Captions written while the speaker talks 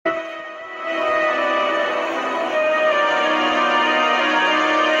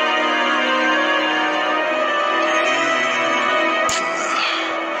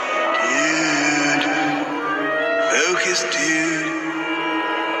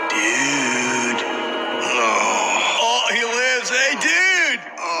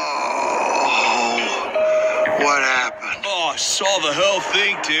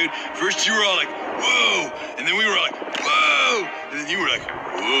thing, dude. First you were all like, whoa, and then we were like, whoa, and then you were like,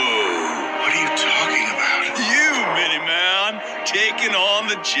 whoa. What are you talking about? You, Mini-Man, taking on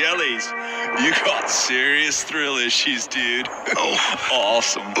the jellies. You got serious thrill issues, dude. Oh.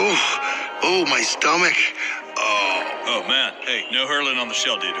 Awesome. Oh, my stomach. Oh, man. Hey, no hurling on the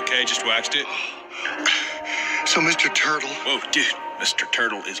shell, dude, okay? Just waxed it. So, Mr. Turtle. Whoa, dude. Mr.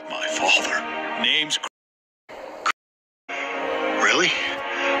 Turtle is my father. Name's... Really?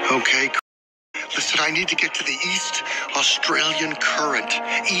 Okay. Listen, I need to get to the East Australian Current.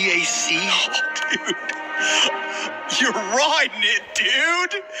 EAC. Oh, dude. You're riding it,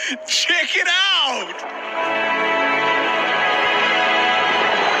 dude. Check it out.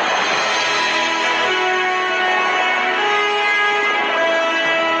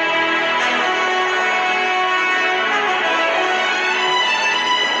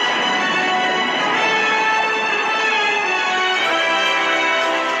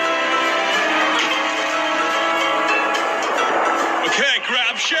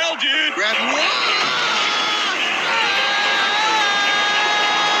 Grab shell, dude. Grab what?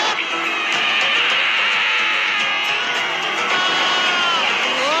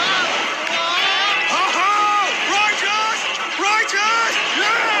 Righteous!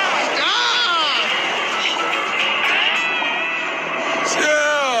 Yeah! So,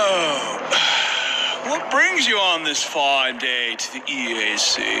 what brings you on this fine day to the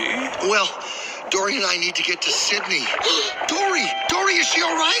EAC? Well, Dory and I need to get to Sydney. Dory, is she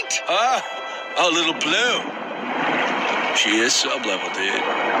all right? A little blue. She is sub-level, dude.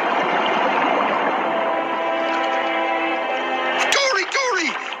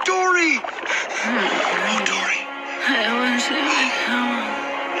 Dory! Oh, Dory. I'm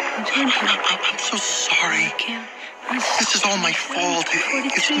so sorry. This is all my fault.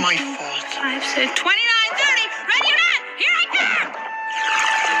 It's my fault. I've said 29:30. Ready or not, here I come!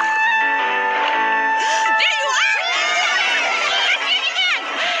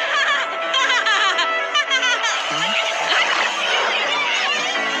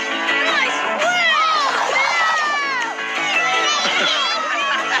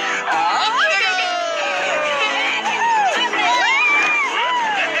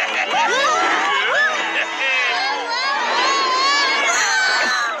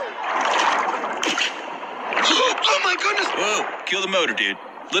 Whoa, kill the motor, dude.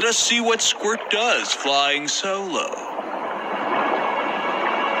 Let us see what Squirt does flying solo.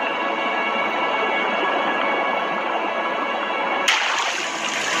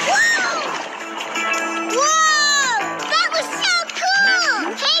 Whoa! That was so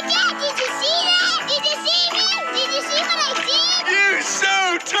cool! Hey, Dad, did you see that? Did you see me? Did you see what I did? You so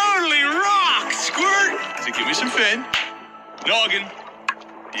totally rock, Squirt! So give me some fin. Noggin.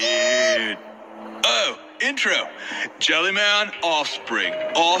 Dude. Oh, intro. Jellyman, Offspring.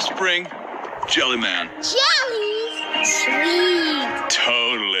 Offspring, Jellyman. Jellies? Sweet.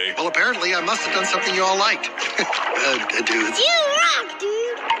 Totally. Well, apparently I must have done something you all liked. Dudes. You rock,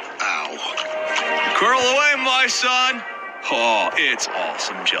 dude. Ow. Curl away, my son. Oh, it's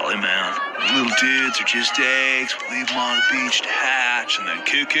awesome, Jellyman. Little dudes are just eggs. We leave them on the beach to hatch, and then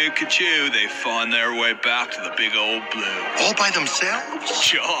cuckoo-ca-choo, they find their way back to the big old blue. All by themselves?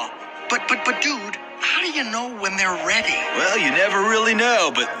 Sure. But, dude, how do you know when they're ready? Well, you never really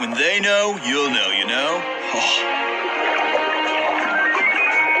know, but when they know, you'll know, you know? Oh.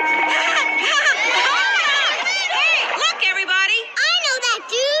 Hey, look, everybody! I know that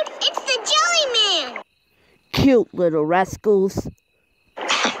dude. It's the Jelly Man. Cute little rascals.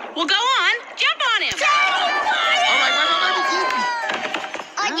 Well, go on. Jump on him.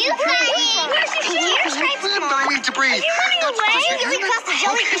 Are you crying? Where's your shoes? Your stripes I need to breathe. Are you running away? You crossed the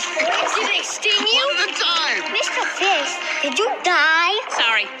jellyfish forest. Did they sting you? One at a time. Mr. Fish, did you die?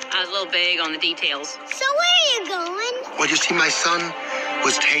 Sorry, I was a little vague on the details. So where are you going? Well, you see, my son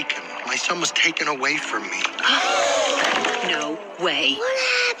was taken. My son was taken away from me. No way. What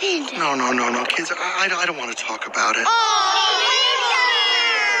happened? No, kids. I don't want to talk about it. Oh!